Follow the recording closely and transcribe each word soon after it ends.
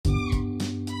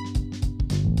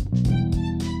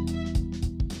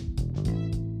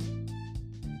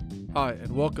Hi,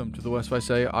 and welcome to the West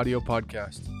Visalia audio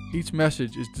podcast. Each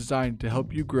message is designed to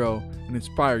help you grow and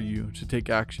inspire you to take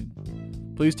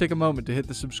action. Please take a moment to hit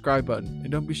the subscribe button, and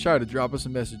don't be shy to drop us a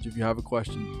message if you have a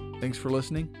question. Thanks for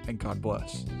listening, and God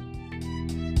bless.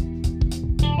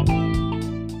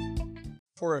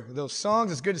 For those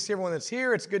songs, it's good to see everyone that's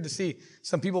here. It's good to see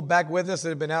some people back with us that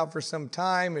have been out for some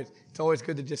time. It's always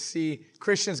good to just see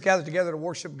Christians gather together to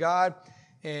worship God.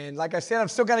 And like I said, I'm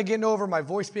still kind of getting over my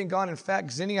voice being gone. In fact,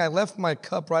 Zinni, I left my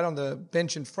cup right on the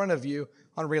bench in front of you,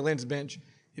 on Ray Lynn's bench.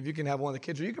 If you can have one of the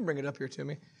kids, or you can bring it up here to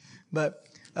me. But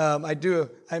I'm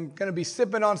going to be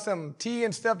sipping on some tea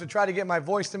and stuff to try to get my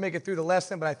voice to make it through the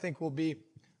lesson, but I think we'll be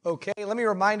okay. Let me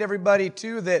remind everybody,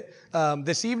 too, that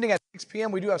this evening at 6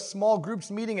 p.m., we do have small groups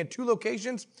meeting in 2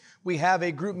 locations. We have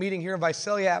a group meeting here in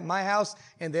Visalia at my house,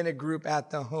 and then a group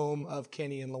at the home of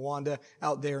Kenny and LaWanda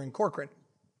out there in Corcoran.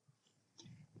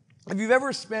 If you've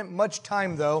ever spent much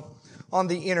time, though, on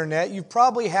the internet, you've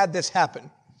probably had this happen.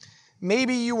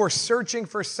 Maybe you were searching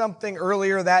for something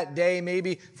earlier that day.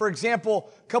 Maybe, for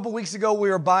example, a couple weeks ago, we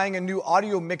were buying a new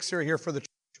audio mixer here for the church.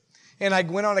 And I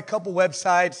went on a couple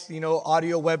websites,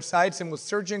 audio websites, and was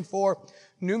searching for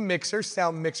new mixers,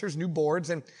 sound mixers, new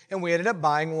boards. And we ended up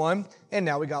buying one, and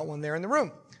now we got one there in the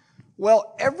room.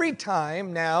 Well, every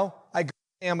time now I go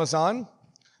to Amazon,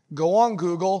 go on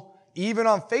Google, even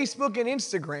on Facebook and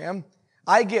Instagram,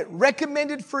 I get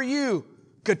recommended for you,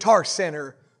 Guitar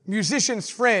Center, Musician's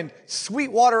Friend,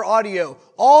 Sweetwater Audio,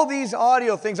 all these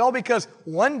audio things, all because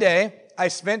one day I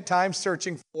spent time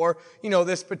searching for,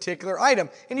 this particular item.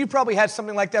 And you probably had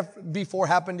something like that before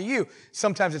happen to you.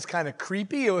 Sometimes it's kind of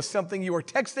creepy. It was something you were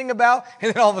texting about,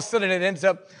 and then all of a sudden it ends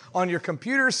up on your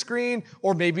computer screen,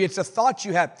 or maybe it's a thought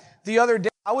you had. The other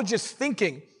day, I was just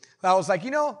thinking, I was like,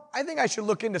 I think I should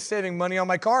look into saving money on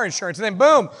my car insurance. And then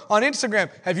boom, on Instagram,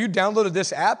 have you downloaded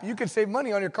this app? You can save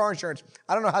money on your car insurance.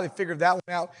 I don't know how they figured that one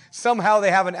out. Somehow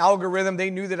they have an algorithm. They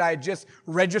knew that I had just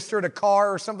registered a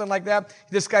car or something like that.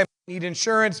 This guy might need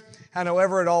insurance, and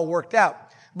however it all worked out.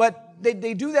 But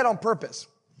they do that on purpose.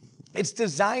 It's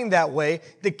designed that way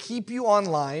to keep you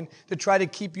online, to try to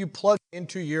keep you plugged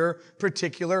into your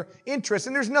particular interest.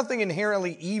 And there's nothing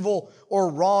inherently evil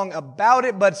or wrong about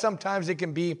it, but sometimes it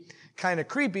can be kind of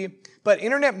creepy. But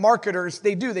internet marketers,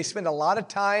 they spend a lot of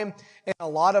time and a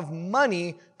lot of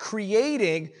money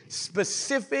creating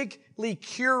specifically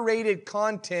curated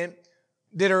content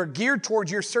that are geared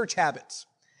towards your search habits.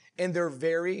 And they're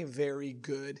very, very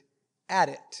good at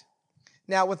it.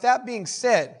 Now, with that being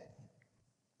said,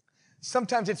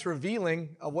 sometimes it's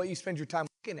revealing of what you spend your time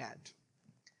looking at.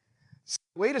 So,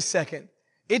 wait a second.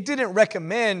 It didn't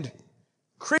recommend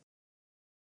Christian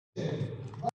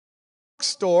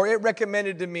store. It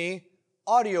recommended to me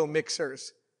audio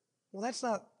mixers. Well, that's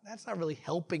not really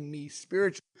helping me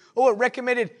spiritually. Oh, it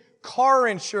recommended car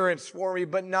insurance for me,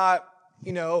 but not,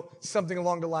 something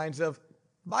along the lines of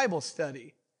Bible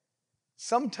study.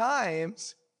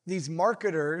 Sometimes these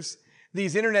marketers,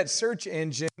 these internet search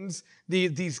engines,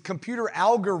 these computer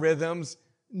algorithms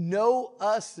know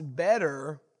us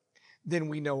better than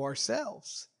we know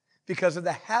ourselves because of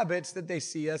the habits that they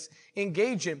see us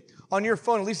engage in. On your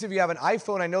phone, at least if you have an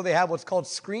iPhone, I know they have what's called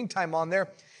screen time on there,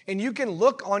 and you can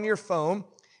look on your phone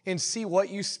and see what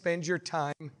you spend your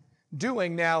time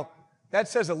doing. Now, that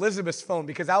says Elizabeth's phone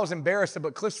because I was embarrassed to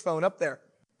put Cliff's phone up there.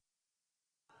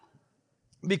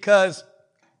 Because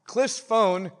Cliff's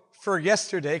phone for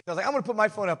yesterday, I was like, I'm going to put my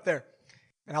phone up there.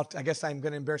 And I guess I'm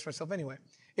going to embarrass myself anyway.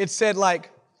 It said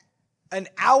like an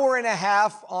hour and a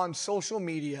half on social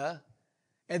media,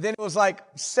 and then it was like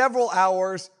several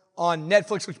hours on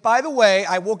Netflix, which, by the way,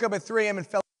 I woke up at 3 a.m. and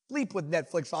fell asleep with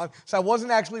Netflix on, so I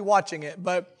wasn't actually watching it.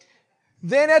 But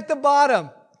then at the bottom,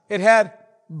 it had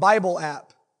Bible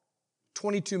app,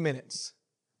 22 minutes.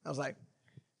 I was like,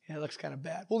 yeah, it looks kind of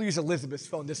bad. We'll use Elizabeth's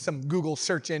phone. There's some Google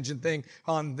search engine thing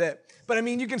on that. But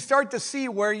you can start to see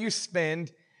where you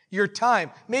spend your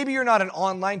time. Maybe you're not an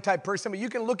online type person, but you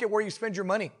can look at where you spend your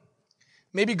money.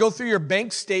 Maybe go through your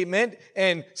bank statement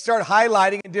and start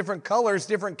highlighting in different colors,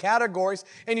 different categories,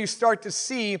 and you start to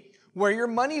see where your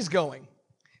money's going,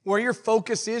 where your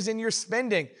focus is in your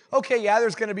spending. Okay, yeah,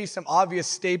 there's going to be some obvious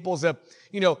staples of,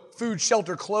 food,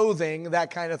 shelter, clothing,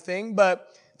 that kind of thing.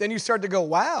 But then you start to go,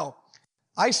 wow,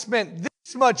 I spent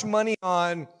this much money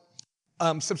on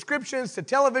subscriptions to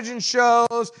television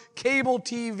shows, cable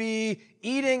TV,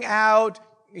 eating out,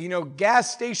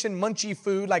 gas station munchy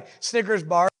food like Snickers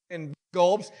bars and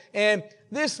gulps, and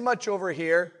this much over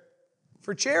here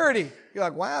for charity. You're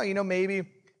like, wow, maybe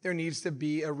there needs to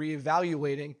be a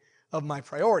reevaluating of my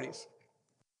priorities.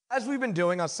 As we've been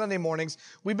doing on Sunday mornings,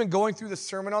 we've been going through the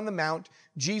Sermon on the Mount.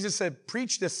 Jesus had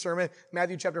preached this sermon,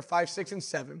 Matthew chapter 5, 6, and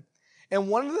 7. And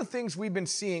one of the things we've been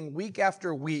seeing week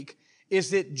after week is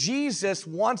that Jesus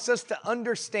wants us to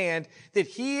understand that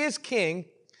he is king,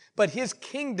 but his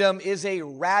kingdom is a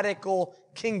radical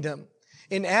kingdom.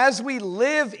 And as we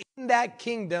live in that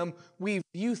kingdom, we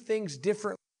view things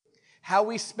differently. How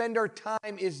we spend our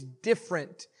time is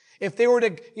different. If they were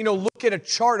to, look at a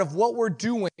chart of what we're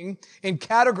doing and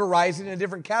categorize it in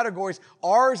different categories,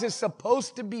 ours is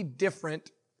supposed to be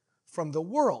different from the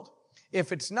world.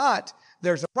 If it's not,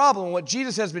 there's a problem. What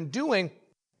Jesus has been doing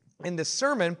in this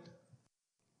sermon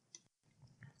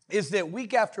is that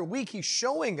week after week, he's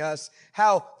showing us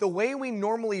how the way we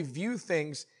normally view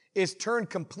things is turned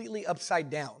completely upside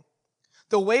down.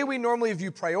 The way we normally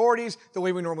view priorities, the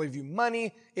way we normally view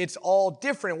money, it's all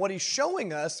different. What he's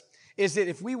showing us is that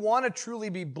if we want to truly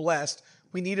be blessed,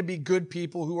 we need to be good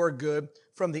people who are good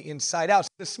from the inside out. So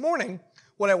this morning,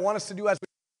 what I want us to do as we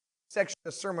section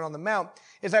of the Sermon on the Mount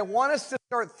is I want us to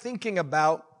start thinking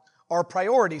about our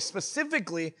priorities.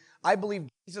 Specifically, I believe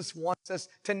Jesus wants us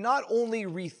to not only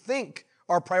rethink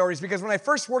our priorities, because when I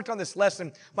first worked on this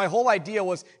lesson, my whole idea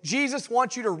was Jesus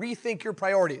wants you to rethink your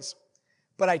priorities.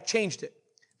 But I changed it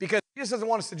because Jesus doesn't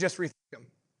want us to just rethink them.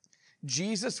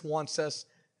 Jesus wants us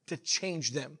to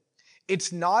change them.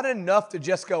 It's not enough to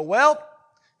just go, well,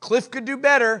 Cliff could do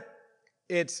better.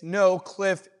 It's no,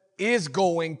 Cliff is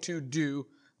going to do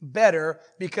better,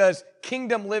 because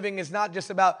kingdom living is not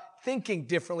just about thinking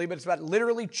differently, but it's about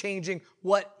literally changing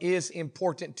what is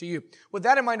important to you. With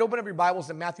that in mind, open up your Bibles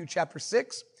to Matthew chapter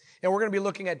 6, and we're going to be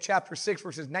looking at chapter 6,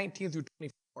 verses 19 through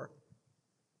 24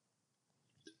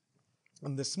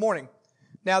 this morning.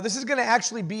 Now, this is going to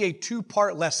actually be a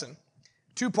two-part lesson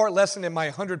in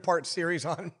my 100-part series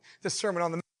on the Sermon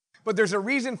on the Mount. But there's a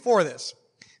reason for this,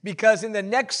 because in the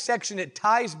next section, it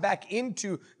ties back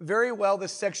into very well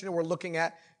this section that we're looking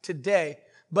at today.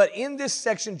 But in this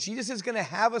section, Jesus is going to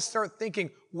have us start thinking,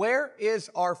 where is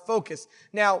our focus?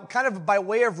 Now, kind of by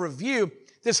way of review,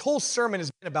 this whole sermon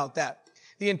has been about that.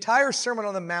 The entire Sermon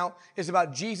on the Mount is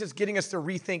about Jesus getting us to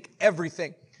rethink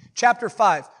everything. Chapter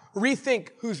 5, rethink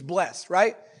who's blessed,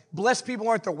 right? Blessed people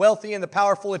aren't the wealthy and the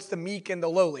powerful, it's the meek and the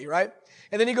lowly, right?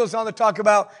 And then he goes on to talk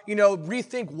about,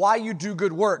 rethink why you do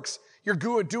good works. You're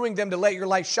doing them to let your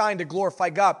light shine to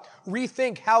glorify God.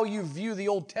 Rethink how you view the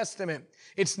Old Testament.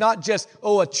 It's not just, a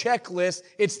checklist.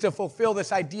 It's to fulfill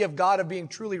this idea of God of being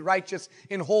truly righteous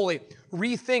and holy.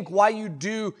 Rethink why you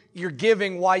do your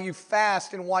giving, why you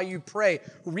fast, and why you pray.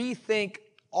 Rethink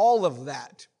all of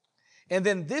that. And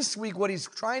then this week, what he's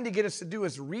trying to get us to do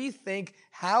is rethink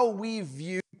how we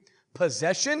view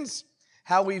possessions,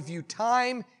 how we view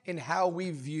time, and how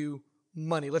we view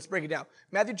money. Let's break it down.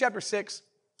 Matthew chapter 6,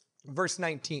 verse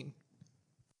 19.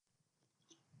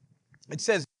 It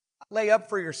says, lay up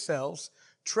for yourselves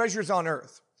treasures on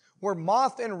earth, where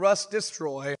moth and rust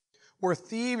destroy, where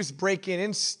thieves break in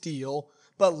and steal,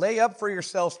 but lay up for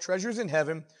yourselves treasures in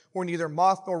heaven, where neither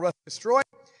moth nor rust destroy,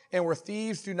 and where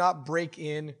thieves do not break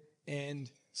in and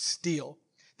steal.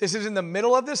 This is in the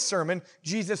middle of this sermon.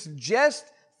 Jesus just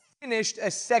finished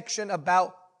a section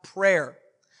about prayer,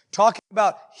 talking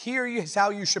about here is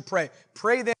how you should pray.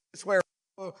 Pray then this way,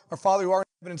 our Father who art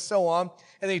in heaven, and so on.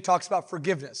 And then he talks about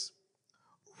forgiveness.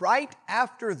 Right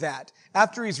after that,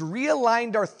 after he's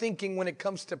realigned our thinking when it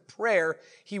comes to prayer,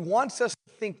 he wants us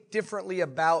to think differently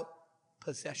about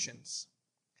possessions.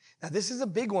 Now, this is a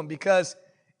big one because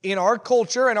in our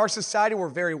culture and our society, we're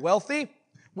very wealthy.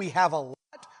 We have a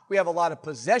lot of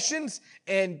possessions,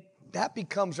 and that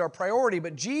becomes our priority.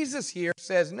 But Jesus here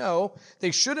says, no,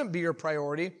 they shouldn't be your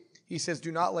priority. He says,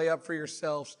 do not lay up for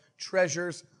yourselves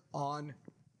treasures on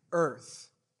earth.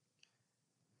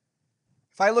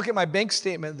 If I look at my bank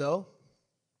statement, though,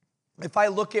 if I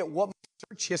look at what my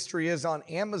search history is on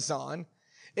Amazon,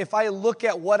 if I look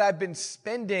at what I've been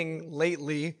spending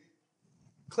lately,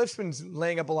 Cliff's been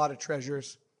laying up a lot of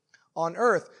treasures on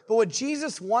earth. But what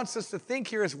Jesus wants us to think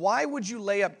here is, why would you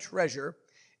lay up treasure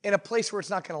in a place where it's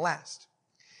not going to last?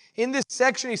 In this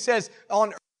section, he says,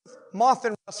 on earth, moth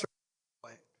and rust are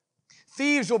away.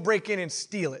 Thieves will break in and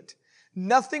steal it.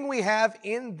 Nothing we have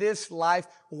in this life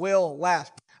will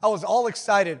last. I was all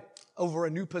excited over a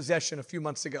new possession a few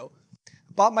months ago.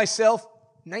 Bought myself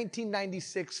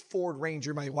 1996 Ford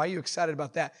Ranger. Why are you excited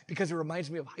about that? Because it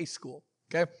reminds me of high school.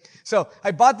 Okay, so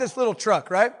I bought this little truck,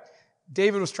 right?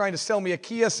 David was trying to sell me a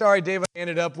Kia. Sorry, David, I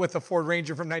ended up with a Ford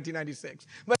Ranger from 1996.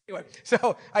 But anyway,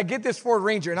 so I get this Ford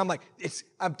Ranger, and I'm like,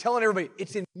 I'm telling everybody,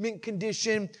 it's in mint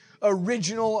condition,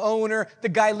 original owner. The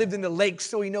guy lived in the lakes,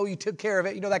 so he took care of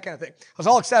it, that kind of thing. I was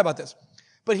all excited about this.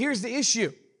 But here's the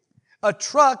issue. A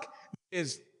truck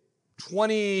is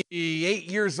 28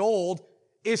 years old,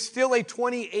 is still a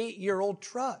 28-year-old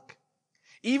truck.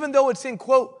 Even though it's in,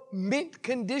 quote, mint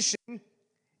condition,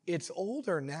 it's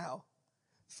older now.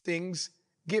 Things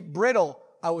get brittle.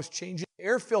 I was changing the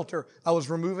air filter. I was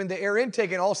removing the air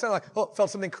intake, and all of a sudden, felt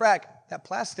something crack. That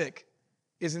plastic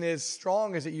isn't as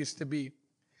strong as it used to be.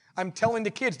 I'm telling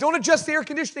the kids, don't adjust the air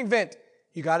conditioning vent.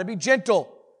 You got to be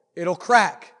gentle. It'll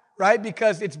crack, right?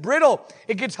 Because it's brittle.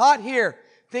 It gets hot here.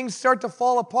 Things start to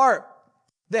fall apart.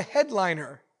 The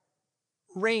headliner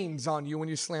rains on you when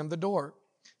you slam the door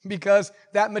because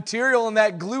that material and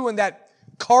that glue and that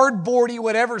cardboardy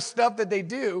whatever stuff that they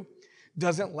do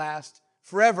doesn't last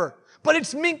forever. But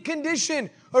it's mint condition,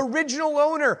 original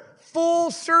owner,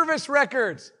 full service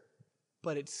records.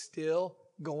 But it's still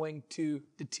going to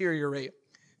deteriorate.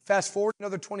 Fast forward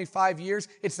another 25 years,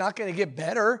 it's not going to get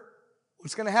better.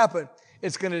 What's going to happen?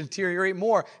 It's going to deteriorate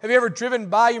more. Have you ever driven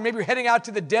by, maybe you're heading out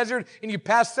to the desert and you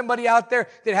pass somebody out there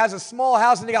that has a small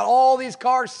house and they got all these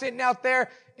cars sitting out there,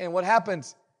 and what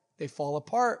happens? They fall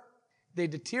apart. They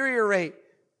deteriorate.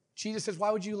 Jesus says,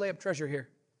 why would you lay up treasure here?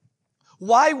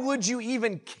 Why would you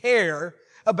even care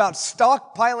about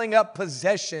stockpiling up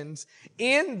possessions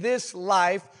in this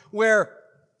life where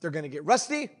they're going to get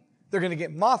rusty, they're going to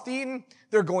get moth-eaten,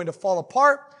 they're going to fall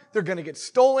apart, they're going to get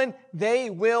stolen, they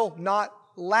will not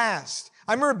last.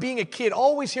 I remember being a kid,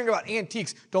 always hearing about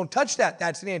antiques. Don't touch that.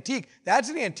 That's an antique. That's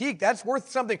an antique. That's worth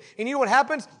something. And you know what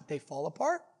happens? They fall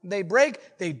apart. They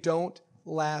break. They don't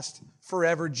last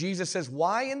forever. Jesus says,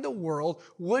 why in the world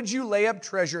would you lay up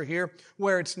treasure here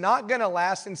where it's not going to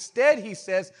last? Instead, he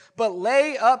says, but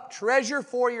lay up treasure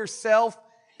for yourself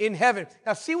in heaven.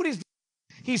 Now see what he's doing.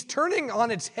 He's turning on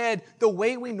its head the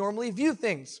way we normally view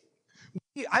things.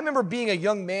 I remember being a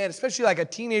young man, especially like a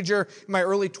teenager in my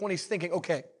early 20s, thinking,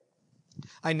 okay,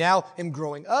 I now am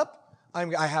growing up.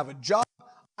 I have a job.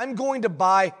 I'm going to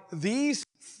buy these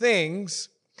things,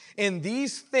 and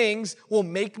these things will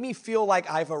make me feel like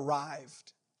I've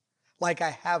arrived, like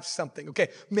I have something. Okay,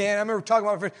 man, I remember talking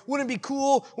about my friends, wouldn't it be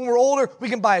cool when we're older, we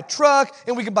can buy a truck,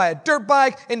 and we can buy a dirt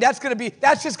bike, and that's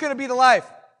just going to be the life.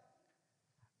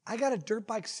 I got a dirt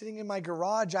bike sitting in my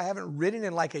garage. I haven't ridden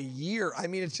in like a year. I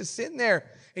mean, it's just sitting there.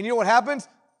 And you know what happens?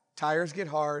 Tires get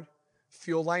hard,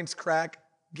 fuel lines crack,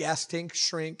 gas tanks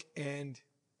shrink, and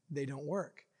they don't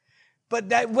work. But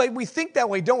that way, we think that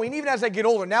way, don't we? And even as I get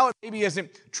older, now it maybe isn't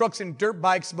trucks and dirt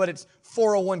bikes, but it's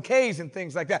 401ks and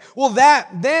things like that. Well,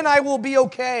 then I will be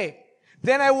okay.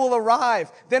 Then I will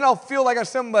arrive. Then I'll feel like I'm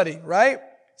somebody, right?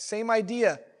 Same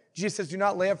idea. Jesus says, do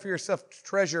not lay up for yourself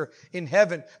treasure in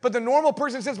heaven. But the normal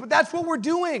person says, but that's what we're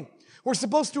doing. We're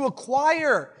supposed to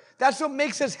acquire. That's what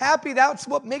makes us happy. That's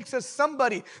what makes us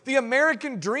somebody. The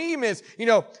American dream is,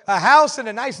 a house in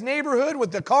a nice neighborhood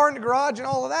with the car in the garage and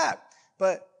all of that.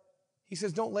 But he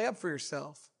says, don't lay up for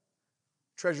yourself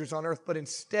treasures on earth, but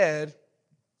instead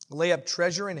lay up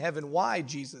treasure in heaven. Why,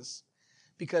 Jesus?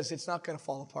 Because it's not going to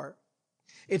fall apart.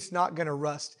 It's not going to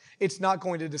rust. It's not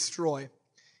going to destroy.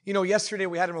 Yesterday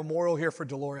we had a memorial here for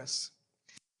Dolores.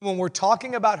 When we're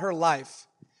talking about her life,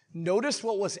 notice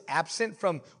what was absent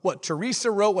from what Teresa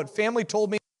wrote, what family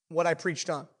told me, what I preached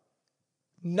on.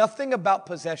 Nothing about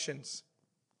possessions.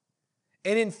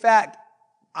 And in fact,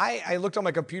 I looked on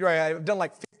my computer, I've done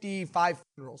like 55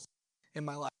 funerals in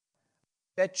my life.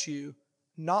 I bet you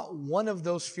not one of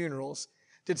those funerals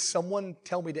did someone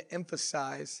tell me to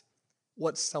emphasize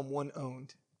what someone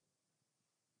owned.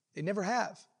 They never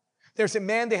have. There's a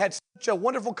man, they had such a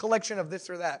wonderful collection of this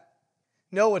or that.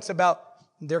 No, it's about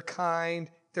they're kind,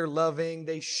 they're loving,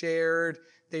 they shared,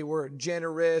 they were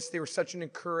generous, they were such an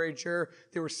encourager,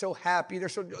 they were so happy.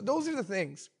 Those are the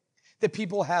things that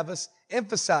people have us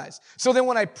emphasize. So then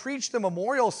when I preach the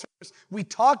memorial service, we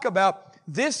talk about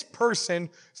this person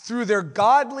through their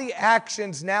godly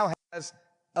actions now has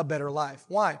a better life.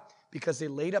 Why? Because they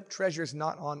laid up treasures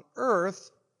not on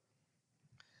earth,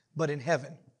 but in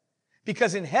heaven.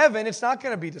 Because in heaven, it's not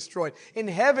going to be destroyed. In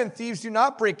heaven, thieves do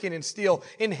not break in and steal.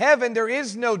 In heaven, there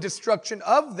is no destruction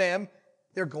of them.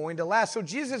 They're going to last. So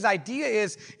Jesus' idea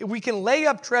is if we can lay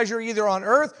up treasure either on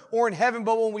earth or in heaven,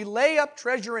 but when we lay up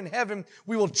treasure in heaven,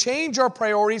 we will change our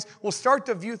priorities. We'll start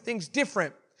to view things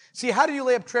different. See, how do you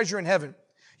lay up treasure in heaven?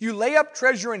 You lay up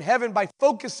treasure in heaven by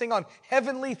focusing on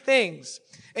heavenly things.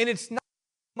 And it's not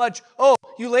much,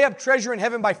 you lay up treasure in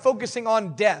heaven by focusing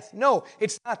on death. No,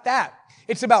 it's not that.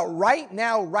 It's about right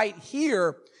now, right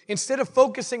here. Instead of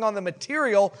focusing on the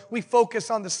material, we focus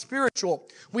on the spiritual.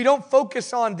 We don't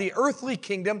focus on the earthly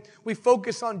kingdom. We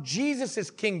focus on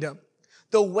Jesus' kingdom.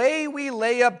 The way we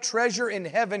lay up treasure in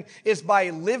heaven is by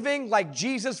living like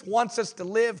Jesus wants us to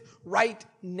live right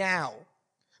now.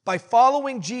 By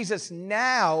following Jesus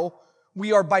now,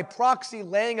 We are by proxy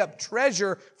laying up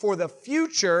treasure for the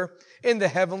future in the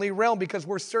heavenly realm because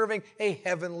we're serving a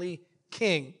heavenly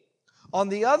king. On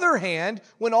the other hand,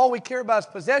 when all we care about is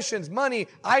possessions, money,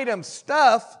 items,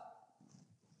 stuff,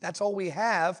 that's all we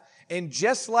have. And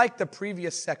just like the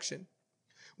previous section,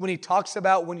 when he talks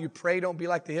about when you pray, don't be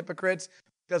like the hypocrites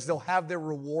because they'll have their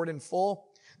reward in full.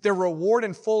 Their reward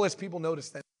in full is people notice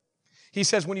them. He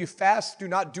says when you fast, do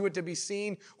not do it to be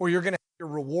seen or you're going to have your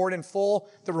reward in full.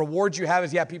 The reward you have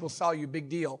is, people saw you, big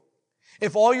deal.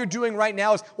 If all you're doing right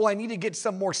now is, I need to get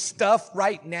some more stuff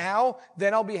right now,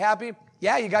 then I'll be happy.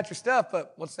 Yeah, you got your stuff,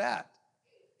 but what's that?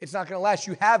 It's not going to last.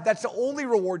 That's the only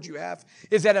reward you have,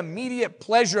 is that immediate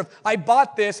pleasure of, I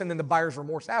bought this, and then the buyer's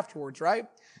remorse afterwards, right?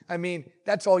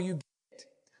 That's all you get.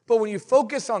 But when you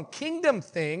focus on kingdom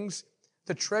things,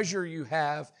 the treasure you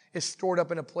have is stored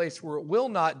up in a place where it will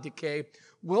not decay,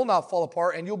 will not fall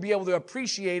apart, and you'll be able to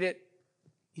appreciate it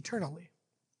eternally.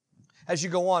 As you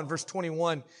go on, verse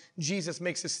 21, Jesus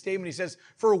makes a statement. He says,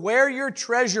 "For where your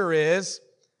treasure is,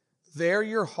 there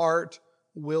your heart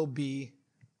will be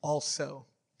also."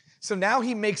 So now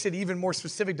he makes it even more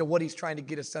specific to what he's trying to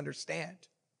get us to understand.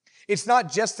 It's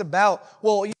not just about,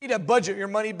 you need to budget your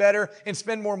money better and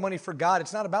spend more money for God.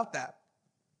 It's not about that.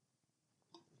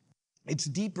 It's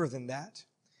deeper than that.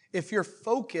 If your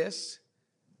focus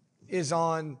is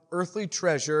on earthly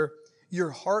treasure,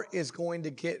 your heart is going to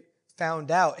get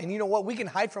found out. And you know what? We can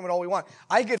hide from it all we want.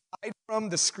 I could hide from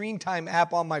the screen time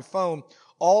app on my phone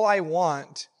all I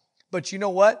want. But you know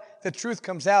what? The truth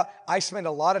comes out. I spend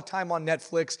a lot of time on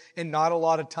Netflix and not a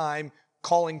lot of time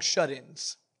calling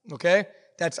shut-ins. Okay?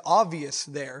 That's obvious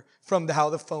there from how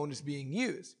the phone is being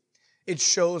used. It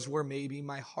shows where maybe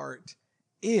my heart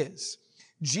is.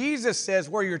 Jesus says,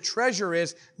 where your treasure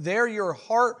is, there your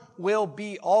heart will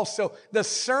be also. The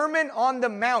Sermon on the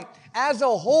Mount as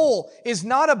a whole is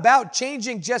not about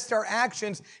changing just our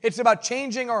actions. It's about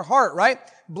changing our heart, right?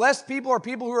 Blessed people are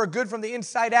people who are good from the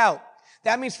inside out.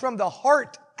 That means from the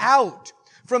heart out.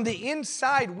 From the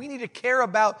inside, we need to care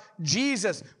about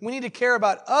Jesus. We need to care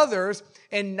about others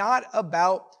and not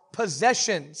about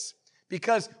possessions.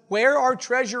 Because where our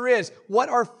treasure is, what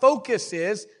our focus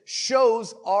is,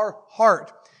 shows our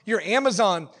heart. Your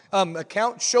Amazon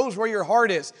account shows where your heart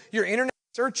is. Your internet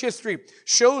search history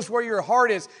shows where your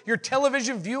heart is. Your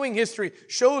television viewing history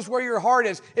shows where your heart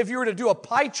is. If you were to do a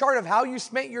pie chart of how you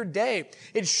spent your day,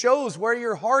 it shows where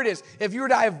your heart is. If you were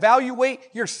to evaluate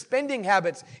your spending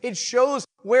habits, it shows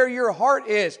where your heart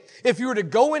is. If you were to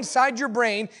go inside your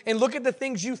brain and look at the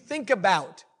things you think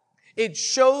about, it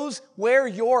shows where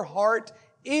your heart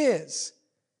is.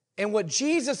 And what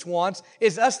Jesus wants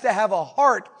is us to have a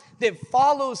heart that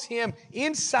follows Him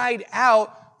inside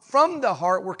out. From the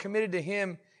heart, we're committed to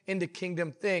Him into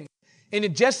kingdom things.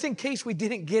 And just in case we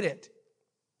didn't get it,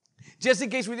 just in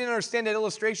case we didn't understand that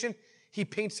illustration, he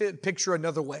paints a picture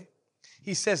another way.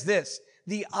 He says this,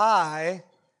 the eye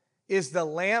is the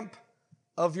lamp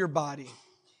of your body.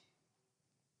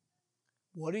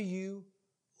 What are you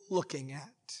looking at?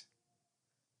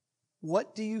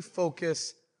 What do you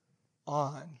focus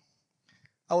on?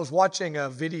 I was watching a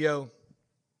video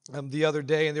the other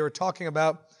day, and they were talking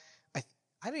about, I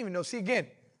didn't even know. See, again,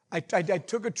 I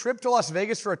took a trip to Las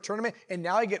Vegas for a tournament, and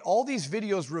now I get all these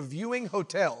videos reviewing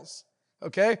hotels,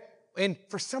 okay? And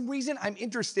for some reason, I'm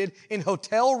interested in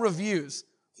hotel reviews.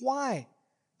 Why?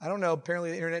 I don't know. Apparently,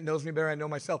 the internet knows me better than I know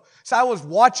myself. So I was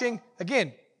watching,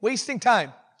 again, wasting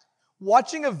time,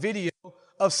 watching a video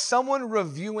of someone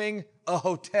reviewing a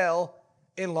hotel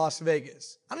in Las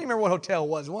Vegas. I don't even remember what hotel it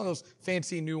was. One of those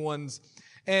fancy new ones.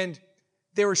 And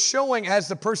they were showing, as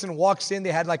the person walks in,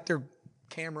 they had like their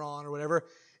camera on or whatever,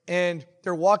 and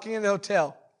they're walking in the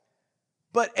hotel.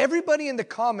 But everybody in the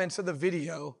comments of the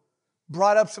video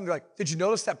brought up something like, did you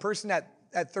notice that person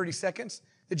at 30 seconds?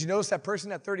 Did you notice that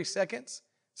person at 30 seconds?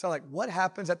 So I'm like, what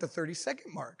happens at the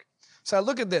 30-second mark? So I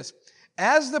look at this.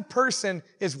 As the person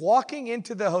is walking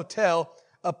into the hotel,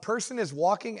 a person is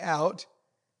walking out,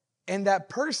 and that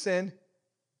person,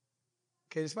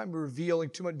 okay, this might be revealing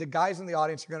too much. The guys in the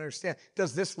audience are going to understand.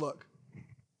 Does this look?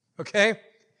 Okay?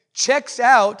 Checks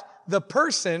out the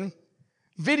person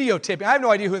videotaping. I have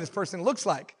no idea who this person looks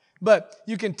like, but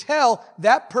you can tell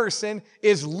that person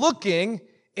is looking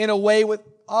in a way with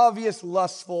obvious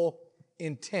lustful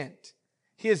intent.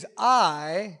 His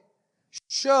eye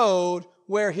showed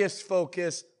where his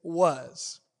focus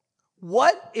was.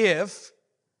 What if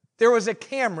there was a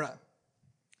camera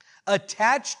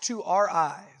attached to our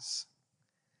eyes,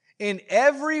 and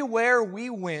everywhere we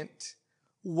went,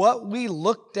 what we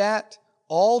looked at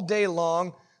all day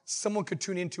long, someone could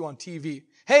tune into on TV?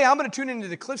 Hey, I'm going to tune into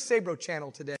the Cliff Sabro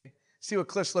channel today. See what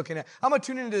Cliff's looking at. I'm going to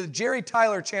tune into the Jerry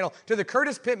Tyler channel, to the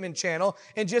Curtis Pittman channel,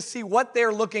 and just see what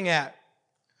they're looking at.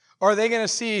 Are they going to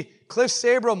see Cliff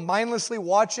Sabro mindlessly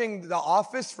watching The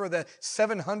Office for the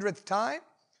 700th time?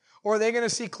 Or are they going to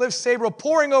see Cliff Sabro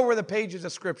poring over the pages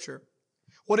of Scripture?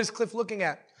 What is Cliff looking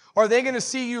at? Are they going to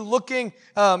see you looking,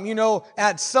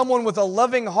 at someone with a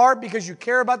loving heart because you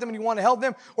care about them and you want to help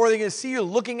them? Or are they going to see you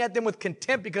looking at them with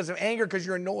contempt because of anger because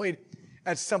you're annoyed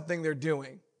at something they're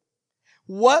doing?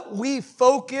 What we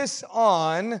focus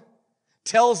on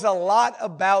tells a lot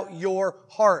about your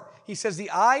heart. He says the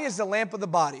eye is the lamp of the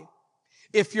body.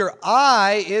 If your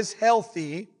eye is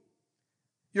healthy,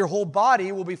 your whole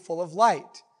body will be full of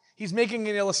light. He's making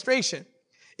an illustration.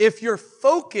 If your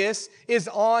focus is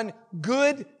on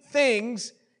good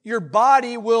things, your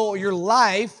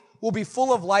life will be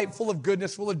full of light, full of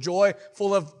goodness, full of joy,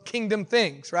 full of kingdom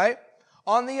things, right?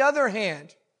 On the other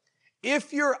hand,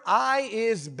 if your eye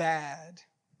is bad,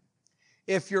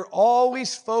 if you're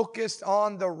always focused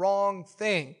on the wrong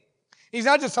thing, he's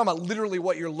not just talking about literally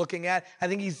what you're looking at. I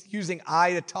think he's using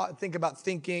eye to think about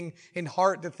thinking and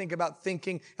heart to think about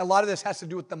thinking. A lot of this has to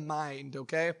do with the mind,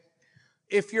 okay?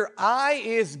 If your eye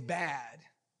is bad,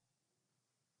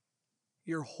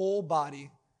 your whole body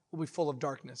will be full of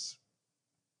darkness.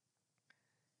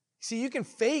 See, you can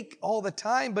fake all the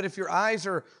time, but if your eyes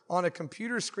are on a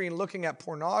computer screen looking at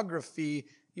pornography,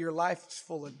 your life is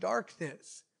full of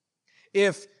darkness.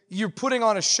 If you're putting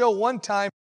on a show one time,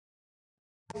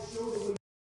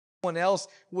 someone else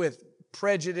with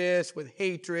prejudice, with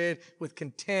hatred, with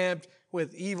contempt,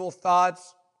 with evil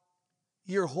thoughts,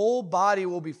 your whole body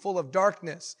will be full of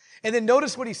darkness. And then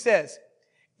notice what he says.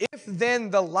 If then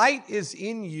the light is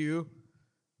in you,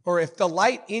 or if the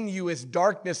light in you is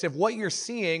darkness, if what you're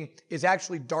seeing is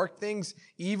actually dark things,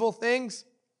 evil things,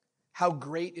 how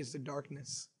great is the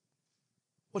darkness?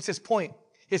 What's his point?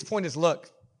 His point is, look,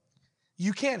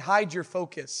 you can't hide your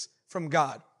focus from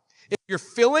God. If you're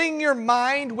filling your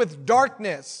mind with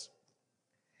darkness,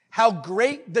 how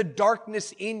great the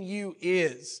darkness in you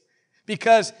is.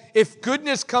 Because if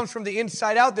goodness comes from the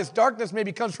inside out, this darkness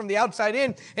maybe comes from the outside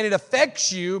in, and it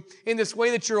affects you in this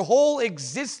way that your whole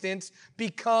existence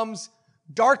becomes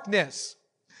darkness.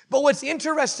 But what's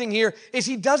interesting here is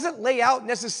he doesn't lay out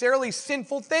necessarily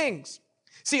sinful things.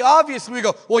 See, obviously we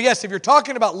go, well, yes, if you're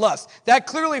talking about lust, that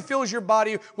clearly fills your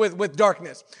body with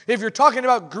darkness. If you're talking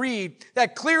about greed,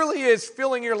 that clearly is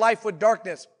filling your life with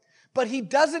darkness. But he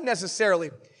doesn't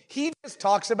necessarily. He just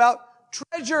talks about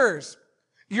treasures.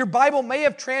 Your Bible may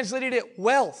have translated it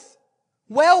wealth.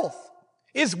 Wealth.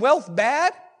 Is wealth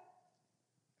bad?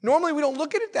 Normally we don't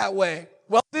look at it that way.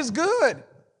 Wealth is good.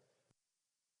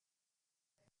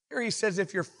 Here he says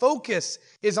if your focus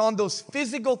is on those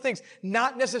physical things,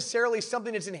 not necessarily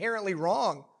something that's inherently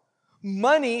wrong.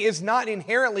 Money is not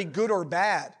inherently good or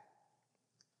bad.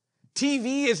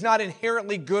 TV is not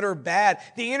inherently good or bad.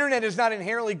 The internet is not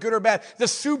inherently good or bad. The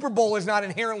Super Bowl is not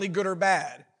inherently good or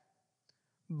bad.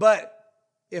 But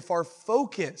if our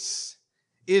focus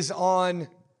is on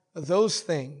those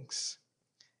things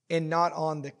and not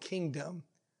on the kingdom,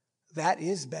 that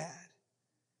is bad.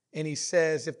 And he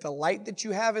says, if the light that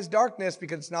you have is darkness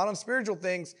because it's not on spiritual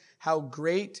things, how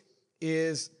great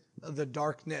is the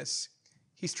darkness?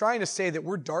 He's trying to say that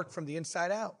we're dark from the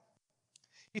inside out.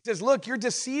 He says, look, you're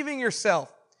deceiving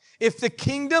yourself. If the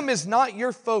kingdom is not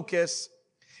your focus,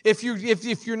 if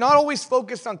you're not always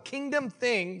focused on kingdom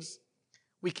things,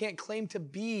 we can't claim to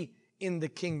be in the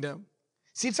kingdom.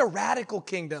 See, it's a radical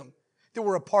kingdom that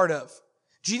we're a part of.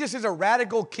 Jesus is a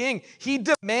radical king. He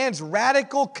demands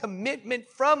radical commitment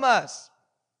from us.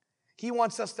 He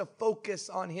wants us to focus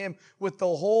on him with the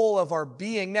whole of our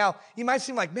being. Now, you might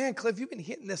seem like, man, Cliff, you've been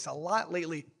hitting this a lot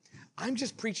lately. I'm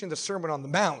just preaching the Sermon on the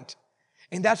Mount.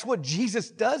 And that's what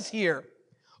Jesus does here.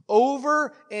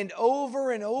 Over and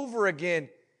over and over again.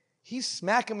 He's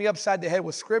smacking me upside the head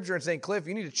with scripture and saying, Cliff,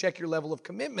 you need to check your level of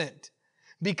commitment.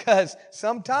 Because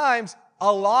sometimes,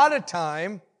 a lot of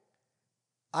time,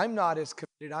 I'm not as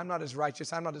committed, I'm not as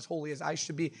righteous, I'm not as holy as I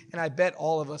should be. And I bet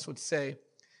all of us would say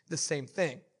the same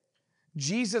thing.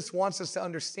 Jesus wants us to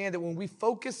understand that when we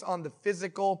focus on the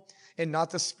physical and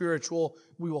not the spiritual,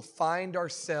 we will find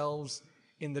ourselves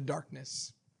in the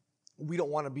darkness. We don't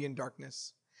want to be in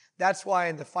darkness. That's why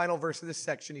in the final verse of this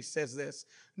section, he says this,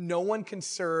 no one can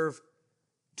serve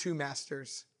two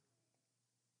masters.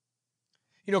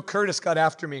 You know, Curtis got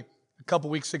after me a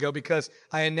couple weeks ago because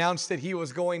I announced that he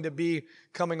was going to be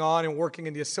coming on and working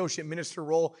in the associate minister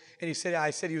role. And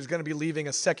I said he was going to be leaving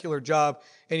a secular job.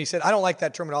 And he said, I don't like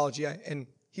that terminology. And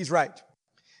he's right.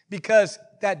 Because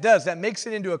that makes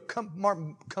it into a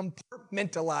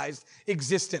compartmentalized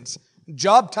existence.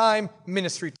 Job time,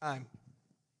 ministry time.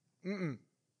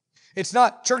 It's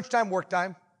not church time, work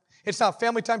time. It's not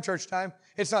family time, church time.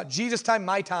 It's not Jesus time,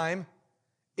 my time.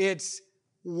 It's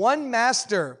one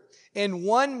master and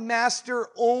one master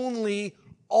only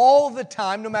all the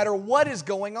time, no matter what is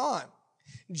going on.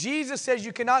 Jesus says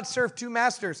you cannot serve two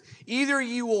masters. Either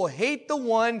you will hate the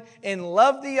one and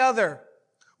love the other,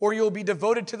 or you'll be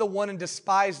devoted to the one and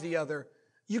despise the other.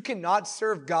 You cannot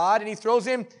serve God. And he throws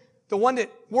in the one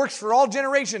that works for all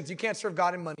generations. You can't serve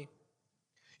God and money.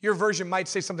 Your version might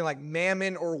say something like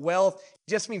mammon or wealth. It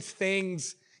just means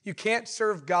things. You can't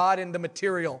serve God and the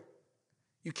material.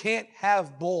 You can't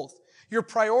have both. Your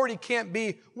priority can't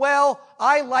be, well,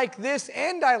 I like this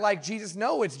and I like Jesus.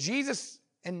 No, it's Jesus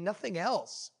and nothing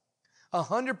else.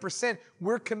 100%,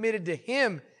 we're committed to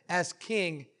him as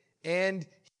king and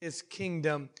his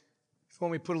kingdom. So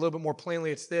when we put it a little bit more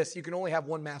plainly, it's this: you can only have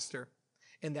one master,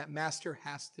 and that master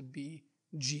has to be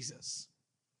Jesus.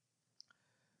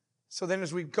 So then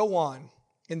as we go on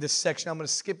in this section, I'm going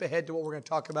to skip ahead to what we're going to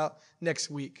talk about next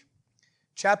week.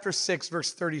 Chapter 6,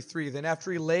 verse 33. Then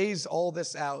after he lays all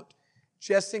this out,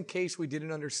 just in case we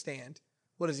didn't understand,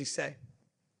 what does he say?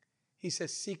 He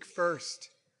says, seek first,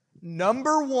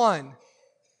 number one,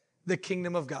 the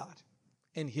kingdom of God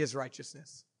and his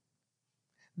righteousness.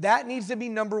 That needs to be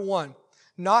number one.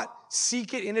 Not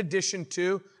seek it in addition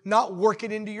to, not work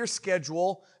it into your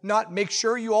schedule, not make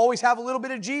sure you always have a little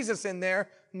bit of Jesus in there.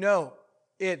 No,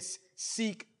 it's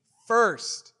seek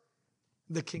first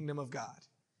the kingdom of God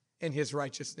and his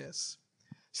righteousness.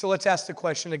 So let's ask the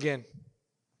question again.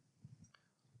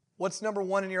 What's number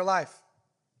one in your life?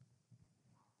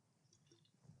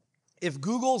 If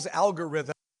Google's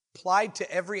algorithm applied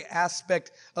to every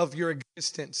aspect of your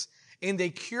existence and they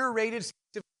curated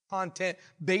specific content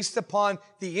based upon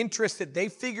the interest that they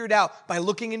figured out by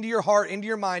looking into your heart, into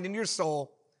your mind, into your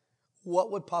soul,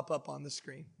 what would pop up on the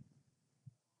screen?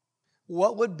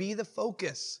 What would be the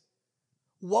focus?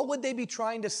 What would they be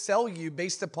trying to sell you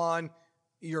based upon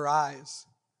your eyes?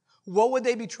 What would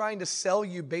they be trying to sell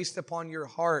you based upon your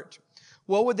heart?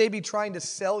 What would they be trying to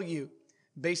sell you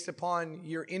based upon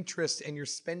your interests and your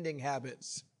spending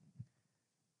habits?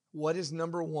 What is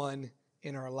number one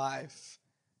in our life?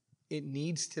 It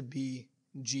needs to be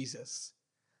Jesus.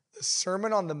 The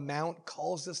Sermon on the Mount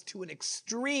calls us to an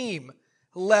extreme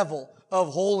level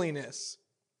of holiness.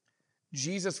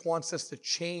 Jesus wants us to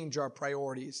change our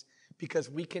priorities because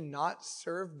we cannot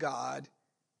serve God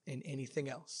and anything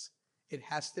else. It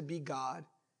has to be God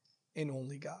and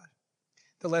only God.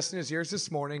 The lesson is yours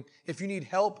this morning. If you need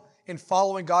help in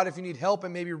following God, if you need help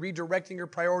in maybe redirecting your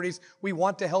priorities, we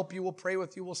want to help you. We'll pray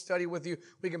with you. We'll study with you.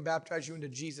 We can baptize you into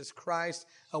Jesus Christ.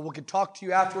 We can talk to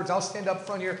you afterwards. I'll stand up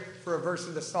front here for a verse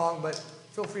of the song, but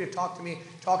feel free to talk to me.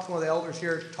 Talk to one of the elders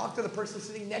here. Talk to the person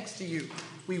sitting next to you.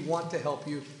 We want to help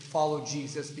you follow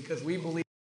Jesus because we believe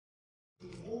the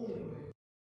only way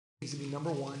needs to be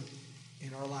number one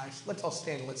in our lives. Let's all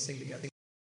stand and let's sing together.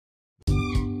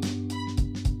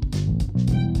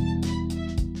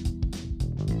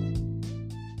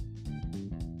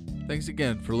 Thanks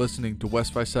again for listening to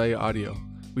West Visalia Audio.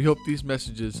 We hope these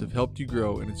messages have helped you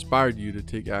grow and inspired you to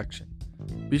take action.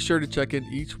 Be sure to check in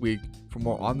each week for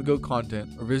more on-the-go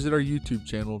content or visit our YouTube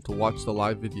channel to watch the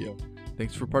live video.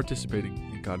 Thanks for participating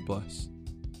and God bless.